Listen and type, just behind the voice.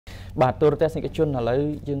bà tôi test những cái chân là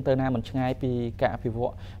lấy dương tây nam mình ngay vì cả vì vợ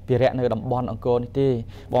vì rẽ nơi đầm bòn ở cô này thì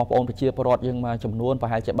bọn ông phải chia prot nhưng mà chấm luôn và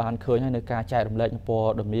hai chạy bàn khơi hay nơi ca chạy đầm lệ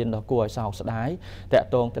po đầm miên đó cua sao sẽ đái tẹt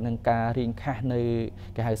tông từ nâng ca riêng khác nơi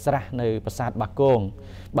cái hai sra nơi prasad bạc cong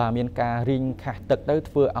bà miên ca riêng khác tật đấy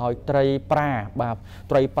vừa ao tray pra bà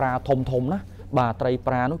tray pra thom thom đó bà tray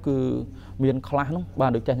pra nó cứ miền khá nó bà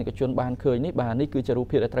được chạy những cái chuyến bàn khơi ní bà ní cứ chờ rùa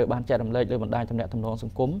trời bàn chạy đầm lệ lên bàn đai trong nẹt thầm nón sung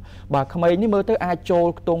cúm bà không ấy ní mơ tới ai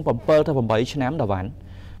trôi tung phẩm pơ theo phẩm bảy năm đầu ván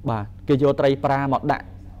bà cái vô tray pra một đạn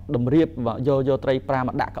đầm riệp và vô tray pra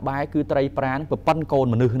một đạn cả bái cứ tray pra nó phân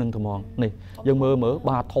côn mà nư nâng thầm mòn này dương mơ mở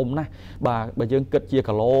bà thom nè bà dương kết chia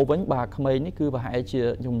cả lô với bà không ấy ní cứ bà hãy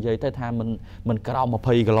chia dùng giấy tay tham mình cào một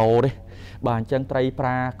phì cả lô đấy bà chân tray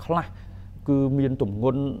pra khá cứ miền tùng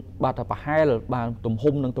ngôn bà ta hai là bà tùng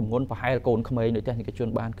hung nâng tùng ngôn và hai là cồn không ấy nữa thì cái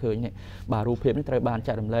chuyên bàn khơi này bà rùa phim tray bàn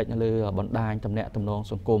chạy đầm lệ như là bọn đai tầm nẹt tầm non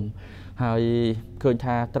sông cùng hay khơi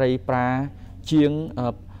tha tray pra chiêng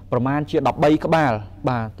ประมาณ chia 13 ក្បាល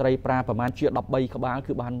បាទ ត្រី ប្រា ប្រមាណ chia 13 ក្បាល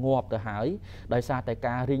គឺ បាន ងាប់ ទៅ ហើយ ដោយ សារ តែ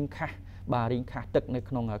ការ រីង ខាស់ បាទ រីង ខាស់ ទឹក នៅ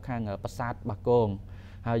ក្នុង ខាង ប្រាសាទ បាគង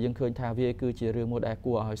ហើយ យើង ឃើញ ថា វា គឺជា រឿង មួយ ដែល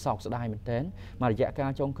គួរ ឲ្យ សោក ស្ដាយ មែនទែន មួយ រយៈ កា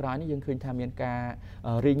ល ចុង ក្រោយ នេះ យើង ឃើញ ថា មាន ការ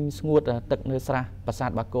រីង ស្ងួត ទឹក នៅ ស្រះ ប្រាសាទ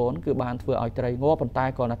បាគង គឺ បាន ធ្វើ ឲ្យ ត្រី ងាប់ ប៉ុន្តែ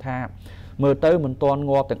គាត់ ថា មើល ទៅ មិន ទាន់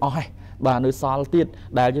ងាប់ ទាំង អស់ ទេ បាទ នៅ សល់ ទៀត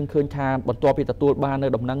ដែល យើង ឃើញ ថា បន្ទាប់ ពី ទទួល បាន នៅ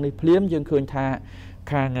ដំណឹង នេះ ភ្លាម យើង ឃើញ ថា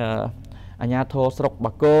ខាង អាញាធរស្រុក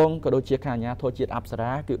បាគងក៏ដូចជាខាងអាញាធរជាតិអប្ស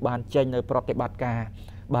រាគឺបានចេញនៅប្រតិបត្តិការ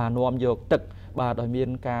បាទនាំយកទឹកបាទដោយមាន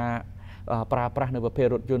ការប្រើប្រាស់នៅប្រភេទ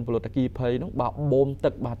រថយន្តពលតគីភ័យនោះបាទបូមទឹ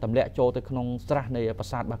កបាទទម្លាក់ចូលទៅក្នុងស្រះនៃប្រា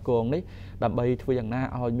សាទបាគងនេះដើម្បីធ្វើយ៉ាងណា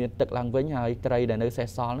ឲ្យមានទឹកឡើងវិញហើយត្រីដែលនៅសេស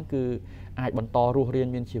សល់នោះគឺអាចបន្តរស់រាន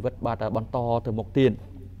មានជីវិតបាទបន្តទៅមុខទៀត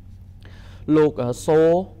លោកសូ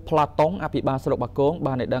ផ្លាតុងអភិបាលស្រុកបាគង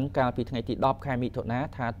បានឲ្យដឹងកាលពីថ្ងៃទី 10 ខែមិថុនា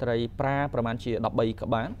ថាត្រីប្រាប្រមាណជា 13 ក្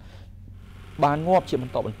បាលបានងាប់ជាប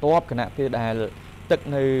ន្តបន្ទាប់គណៈពេលដែលទឹក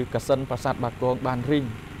នៅកសិនប្រាសាទបាគងបានរីង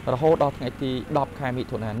រហូតដល់ថ្ងៃទី 10 ខែមិ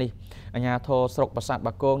ថុនានេះអាជ្ញាធរស្រុកប្រាសាទ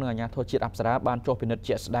បាគងនិងអាជ្ញាធរជាតិអប្សរាបានចុះពិនិត្យ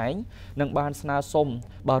ជាក់ស្ដែងនិងបានស្នើសុំ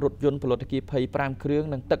បាទរថយន្តពលតគីភ័យ 5 គ្រឿង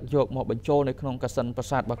និងទឹកយកមកបញ្ចូលនៅក្នុងកសិនប្រា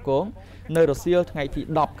សាទបាគងនៅរសៀលថ្ងៃទី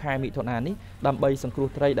 10 ខែមិថុនានេះដើម្បីសង្គ្រោះ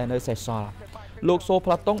ត្រីដែលនៅសេសសល់លោកសូផ្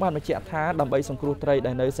លាតុងបានបញ្ជាក់ថាដើម្បីសង្គ្រោះត្រី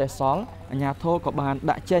ដែលនៅសេសសល់អាជ្ញាធរក៏បាន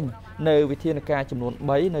ដាក់ចេញនៅវិធានការចំនួន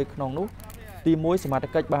 3 នៅក្នុងនោះទី1សមាជិ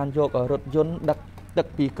កបានយករថយន្តដឹកទឹក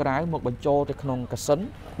ពីក្រៅមកបញ្ចូលទៅក្នុងកសិន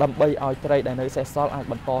ដើម្បីឲ្យត្រីដែលនៅសេសសល់អាច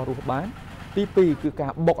បន្តរស់បានទី2គឺកា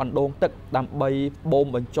របុកអណ្ដូងទឹកដើម្បីបូម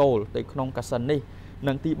បញ្ចូលទៅក្នុងកសិននេះ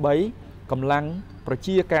និងទី3កម្លាំងប្រ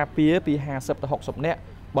ជាការពារពី 50 ទៅ 60 នាក់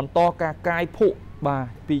បន្តការកាយភក់បាទ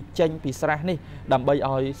ពីចេញពីស្រះនេះដើម្បី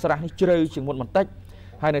ឲ្យស្រះនេះជ្រៅជាងមុនបន្តិច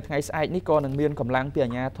ហើយនៅថ្ងៃស្អែកនេះក៏នឹងមានកម្លាំងពីអា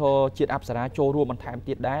ជ្ញាធរជាតិអប្សរាចូលរួមបន្ថែម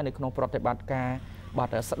ទៀតដែរនៅក្នុងប្រតិបត្តិការបា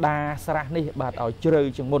ទស្ដារស្រះនេះបាទឲ្យជ្រៅ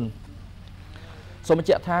ជាងមុនសូមបញ្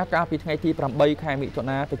ជាក់ថាកាលពីថ្ងៃទី 8 ខែមិថុ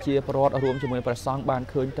នាប្រជាពលរដ្ឋរួមជាមួយព្រះសង្ឃបាន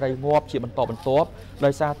ឃើញត្រីងាប់ជាបន្តបន្ទាប់ដោ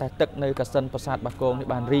យសារតែទឹកនៅកសិនប្រាសាទបាគងនេះ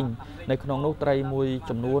បានរីងនៅក្នុងនោះត្រីមួយ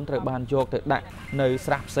ចំនួនត្រូវបានយកទៅដាក់នៅ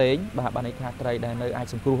ស្រះផ្សេងបាទបានន័យថាត្រីដែលនៅអាច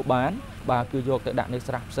សង្គ្រោះបានបាទគឺយកទៅដាក់នៅ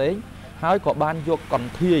ស្រះផ្សេងហើយក៏បានយកក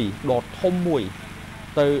ន្ធាយដ៏ធំមួយ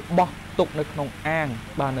ទៅបោះទុកនៅក្នុងអាង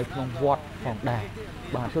បាទនៅក្នុងវត្តផងដែរ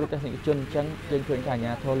បាទទូរទស្សនិកជនអញ្ចឹងយើងឃើញថាអាជ្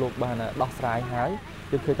ញាធរលោកបានដោះស្រាយហើយ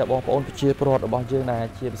យើងឃើញតែបងប្អូនប្រជាពលរដ្ឋរបស់យើងដែល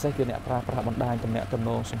ជាពិសេសគឺអ្នកប្រើប្រាស់បណ្ដាញទំនាក់ទំន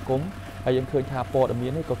ងសង្គមហើយយើងឃើញថាព័ត៌មា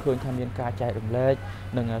ននេះក៏ឃើញថាមានការចែករំលែក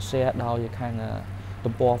និង share ដោយខាង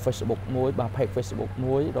ទំព័រ Facebook មួយបាទ page Facebook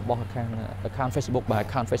មួយរបស់ខាង account Facebook បាទ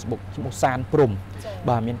account Facebook ឈ្មោះសានព្រំ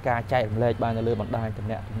បាទមានការចែករំលែកបាននៅលើបណ្ដាញទំ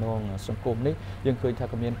នាក់ទំនងសង្គមនេះយើងឃើញថា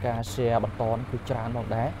ក៏មានការ share បន្តគឺច្រើនផង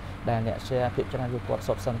ដែរដែលអ្នក share ភាគច្រើនគឺគាត់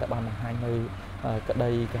សុទ្ធសឹងតែបានបង្ហាញនៅក្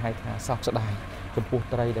តីគេហៅថាសោកស្ដាយចំពោះ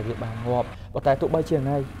ត្រីដែលវាបានងាប់ប៉ុន្តែទោះបីជាយ៉ាង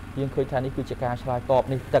ណាយើងឃើញថានេះគឺជាការឆ្លើយតប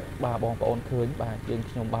នេះទឹកបាទបងប្អូនឃើញបាទយើង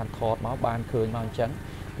ខ្ញុំបានថតមកបានឃើញមកអញ្ចឹង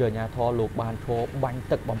គឺអាជ្ញាធរលោកបានធ្វើបាញ់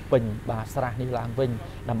ទឹកបំពេញបាទស្រះនេះឡើងវិញ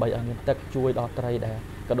ដើម្បីឲ្យមានទឹកជួយដល់ត្រីដែល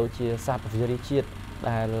ក៏ដូចជាសត្វវិរិយជាតិ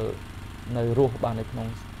ដែលនៅរស់បាននៅក្នុង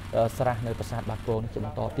ស្រះនៅប្រាសាទបាគងនេះជាប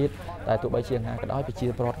ន្តទៀតតែទោះបីជាយ៉ាងណាក៏ដោយប្រជា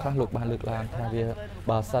ពលរដ្ឋខ្លះលោកបានលើកឡើងថាវា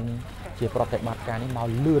បើសិនជាប្រតិបត្តិការនេះមក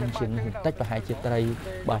លឿនជាងបន្តិចប្រហែលជាត្រី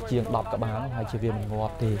បាទជាង 10 ក្បាលនោះហើយជាវាមិនងា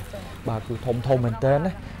ប់ទេបាទគឺធំមែនតើ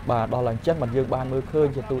ណាបាទដល់អញ្ចឹងមិនយើងបានមើលឃើញ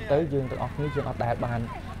ជាទូទៅយើងទាំងអស់គ្នាយើងអត់ដែលបាន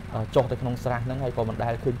ចុះទៅក្នុងស្រះហ្នឹងហើយក៏មិនដែ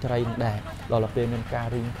លឃើញត្រីនឹងដែរដល់ពេលមានការ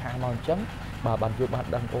រីងខាមកអញ្ចឹងបាទបានយកបាន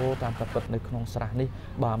ដឹងអូតាមពិតនៅក្នុងស្រះនេះ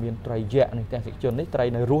បាទមានត្រីយក្សនេះទេសជននេះត្រី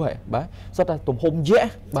នៅរស់ហ៎បាទសុទ្ធតែទំហំយក្ស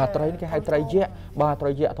បាទត្រីនេះគេហៅត្រីយក្សបាទត្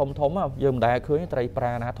រីយក្សធំយើងមិនដែលឃើញត្រីប្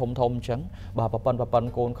រាណាធំអញ្ចឹងបាទប៉ប៉ុន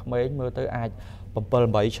កូនក្មេងមើលទៅអាច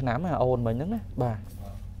 7-8 ឆ្នាំអូនមិញហ្នឹងណាបាទ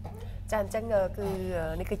ចាអញ្ចឹងគឺ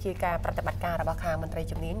នេះគឺជាការប្រតិបត្តិការរបស់ខាងមន្ត្រី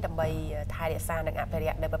ជំនាញដើម្បីថែរក្សានិងអភិរ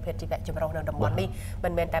ក្សនៅប្រភេទជីវៈចម្រុះនៅតំបន់នេះមិ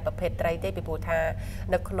នមែនតែប្រភេទត្រីទេពីព្រោះថា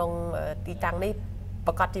នៅក្នុងទីតាំងនេះ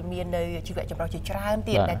ប្រកាសជាមាននៅជីវៈចម្រុះជាច្រើន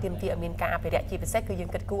ទៀតដែលទាមទារឲ្យមានការអភិរក្សជាពិសេសគឺយើង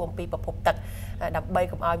គិតគូរអំពីប្រភពទឹកដើម្បី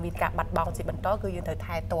កុំឲ្យមានការបាត់បង់ជាបន្តគឺយើងត្រូវ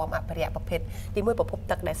ថែទាំអភិរក្សប្រភេទទី1ប្រភព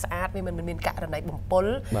ទឹកដែលស្អាតវាមិនមានករណីបំពុល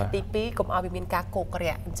ទី2កុំឲ្យវាមានការកក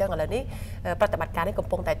រាក់អញ្ចឹងឥឡូវនេះប្រតិបត្តិការនេះកំ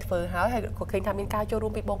ពុងតែធ្វើហើយក៏ឃើញថាមានការចូលរួ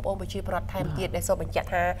មពីបងប្អូនប្រជាពលរដ្ឋថែមទៀតដែលសូមបញ្ជាក់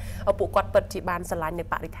ថាពួកគាត់ពិតជាបានស្រឡាញ់នៅ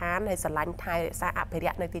បរិស្ថានហើយស្រឡាញ់ថែរក្សាអភិរ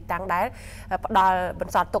ក្សនៅទីតាំងដែលផ្ដល់ប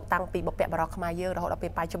ន្សល់ទុកតាំងពីបុព្វបុរសខ្មែរយើងរហូតដល់ពេ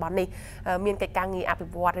លបច្ចុប្បន្ននេះមានកិច្ចការងារអភិ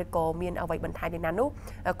វឌ្ឍឬក៏មានអ្វីបន្ថែមយ៉ាងណានោះ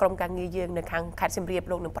ក្រុមការងារយើងនៅខាងខេត្តសៀមរាប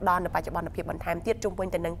លោកនឹងផ្ដល់នៅបច្ចុប្បន្នភាពបន្ថែមទៀតជុំវិញ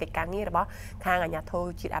ទៅនឹងកិច្ចការងាររបស់ខាងអាជ្ញាធរ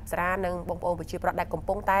ជាតិអប្សរានិងបងប្អូនប្រជាពលរដ្ឋដែលកំ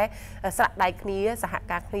ពុងតែស្រាក់ដៃគ្នាសហ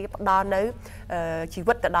ការគ្នាផ្ដល់នៅជី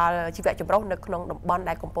វិតទៅដល់ជីវៈចម្រុះនៅក្នុងតំបន់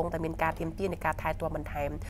ដែលកំពុងតែមានការទាមទារនៃការថែទាំបន្ថែម